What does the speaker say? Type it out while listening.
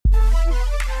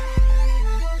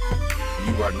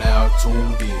You are now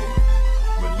tuned in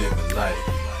with Living Life,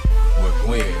 where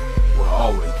Gwen will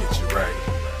always get you right.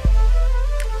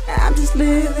 I'm just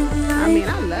living life. I mean,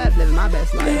 I love living my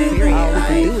best life, period. All we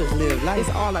can do is live life.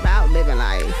 It's all about living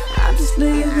life. I'm just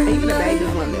living Even the babies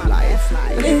want to live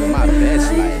life. Living my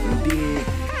best life, you dig?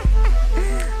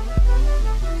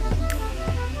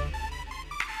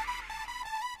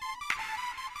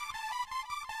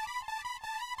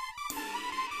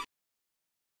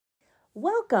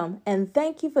 Welcome and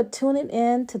thank you for tuning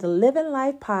in to the Living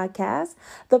Life podcast.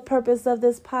 The purpose of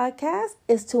this podcast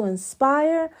is to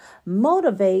inspire,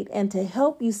 motivate, and to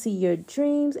help you see your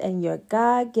dreams and your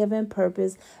God-given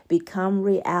purpose become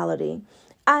reality.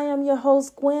 I am your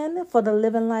host, Gwen, for the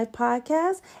Living Life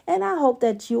podcast, and I hope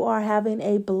that you are having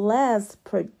a blessed,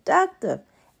 productive,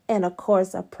 and of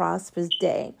course, a prosperous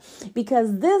day,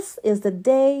 because this is the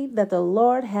day that the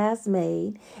Lord has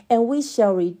made, and we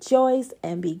shall rejoice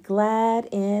and be glad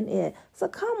in it. So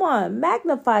come on,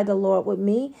 magnify the Lord with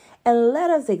me, and let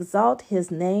us exalt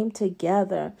his name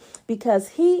together, because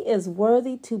he is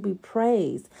worthy to be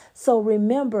praised. So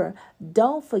remember,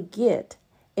 don't forget,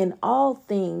 in all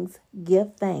things,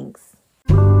 give thanks.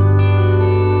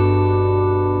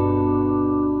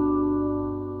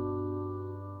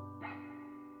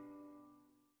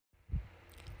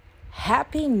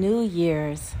 Happy New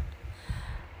Year's.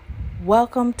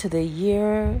 Welcome to the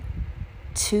year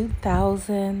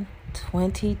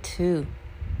 2022.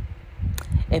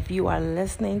 If you are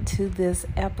listening to this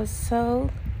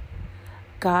episode,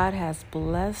 God has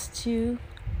blessed you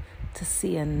to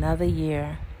see another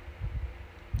year.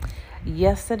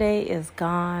 Yesterday is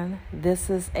gone. This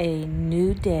is a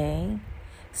new day.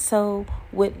 So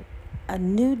with a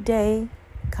new day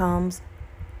comes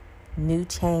new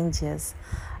changes.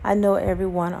 I know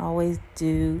everyone always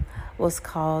do what's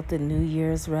called the New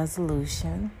Year's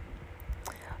resolution,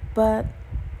 but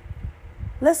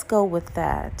let's go with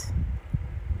that.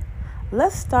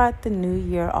 Let's start the new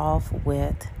year off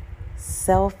with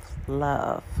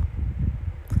self-love.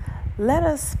 Let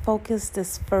us focus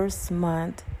this first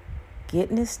month,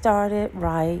 getting it started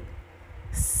right,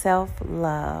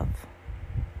 self-love.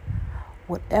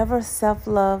 Whatever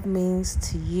self-love means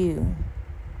to you,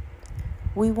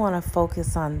 we want to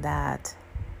focus on that.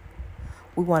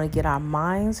 We want to get our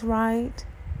minds right,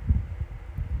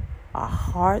 our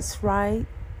hearts right,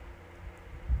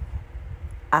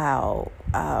 our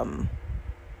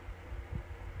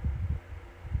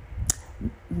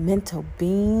mental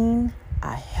being,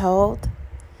 our health,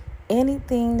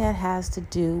 anything that has to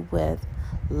do with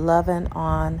loving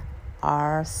on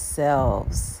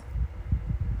ourselves.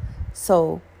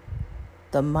 So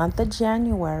the month of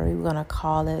January, we're going to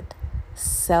call it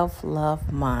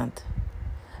Self-Love Month,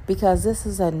 because this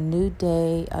is a new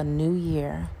day, a new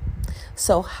year.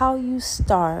 So how you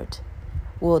start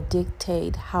will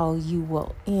dictate how you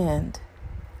will end.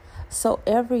 So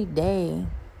every day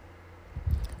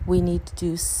we need to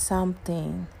do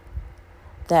something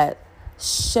that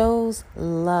shows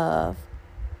love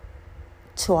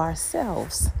to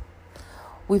ourselves.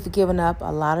 We've given up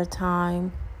a lot of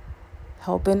time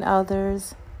helping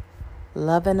others,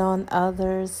 loving on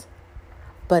others,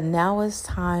 but now it's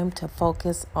time to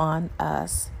focus on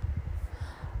us.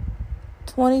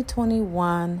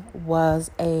 2021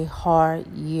 was a hard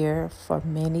year for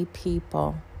many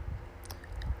people.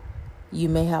 You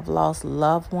may have lost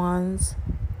loved ones,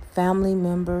 family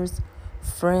members,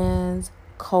 friends,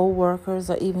 co-workers,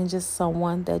 or even just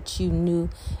someone that you knew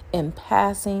in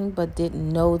passing but didn't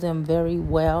know them very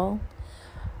well.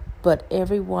 But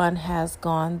everyone has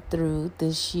gone through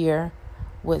this year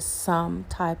with some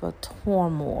type of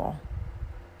turmoil.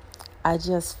 I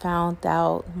just found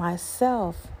out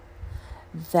myself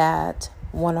that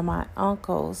one of my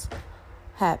uncles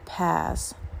had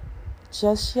passed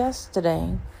just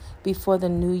yesterday before the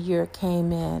new year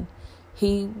came in.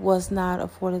 He was not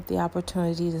afforded the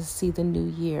opportunity to see the new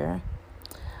year.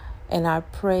 And I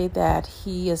pray that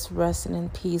he is resting in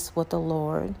peace with the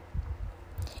Lord.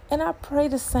 And I pray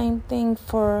the same thing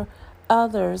for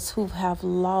others who have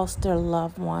lost their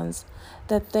loved ones,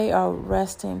 that they are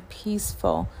resting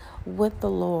peaceful with the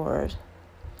Lord.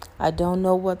 I don't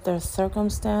know what their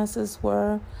circumstances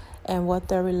were and what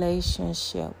their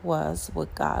relationship was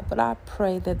with God, but I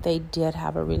pray that they did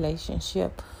have a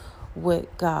relationship with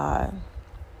God.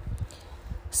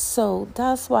 So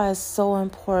that's why it's so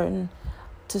important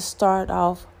to start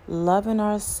off loving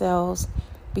ourselves,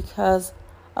 because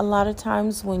a lot of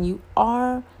times when you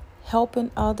are helping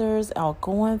others or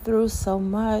going through so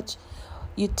much,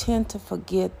 you tend to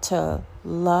forget to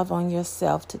love on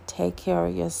yourself, to take care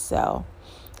of yourself.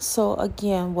 So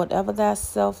again, whatever that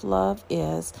self-love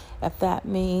is, if that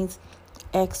means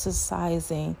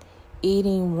exercising,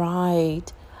 eating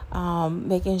right,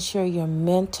 making sure your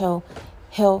mental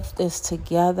health is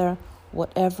together,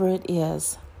 whatever it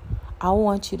is, I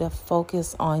want you to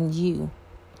focus on you.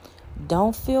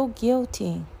 Don't feel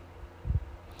guilty,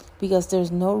 because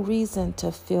there's no reason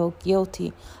to feel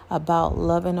guilty about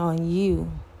loving on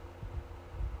you.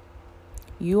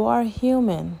 You are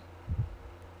human.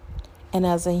 And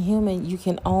as a human, you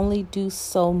can only do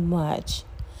so much.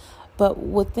 But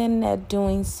within that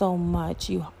doing so much,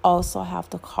 you also have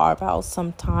to carve out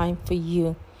some time for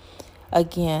you.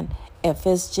 Again, if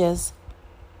it's just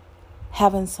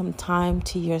having some time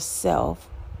to yourself,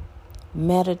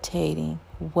 meditating,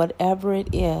 whatever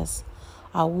it is,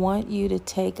 I want you to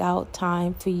take out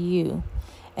time for you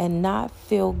and not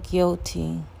feel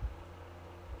guilty.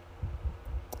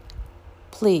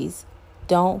 Please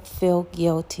don't feel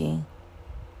guilty.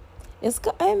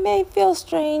 It may feel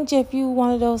strange if you're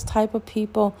one of those type of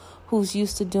people who's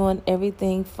used to doing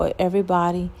everything for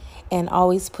everybody and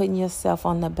always putting yourself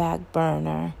on the back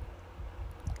burner.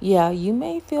 Yeah, you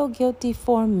may feel guilty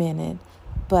for a minute,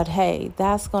 but hey,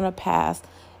 that's going to pass.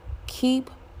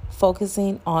 Keep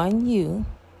focusing on you.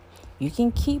 You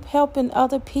can keep helping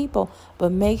other people,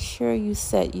 but make sure you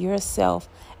set yourself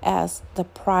as the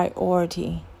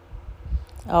priority.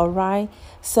 All right?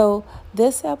 So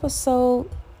this episode,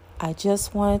 I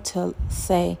just wanted to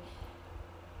say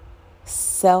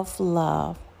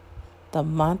self-love. The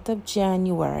month of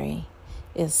January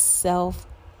is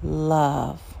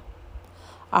self-love.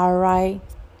 All right.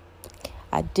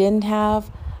 I didn't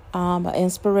have an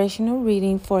inspirational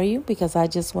reading for you because I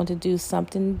just want to do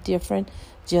something different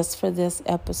just for this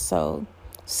episode.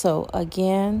 So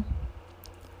again,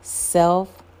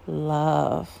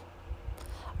 self-love.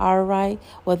 All right.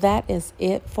 Well, that is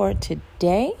it for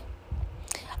today.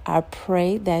 I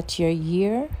pray that your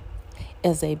year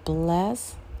is a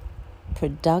blessed,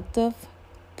 productive,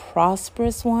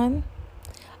 prosperous one.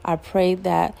 I pray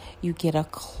that you get a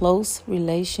close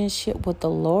relationship with the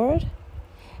Lord.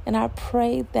 And I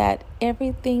pray that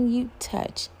everything you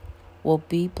touch will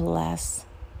be blessed.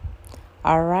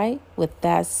 All right. With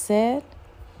that said,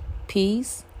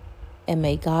 peace and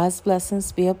may God's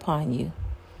blessings be upon you.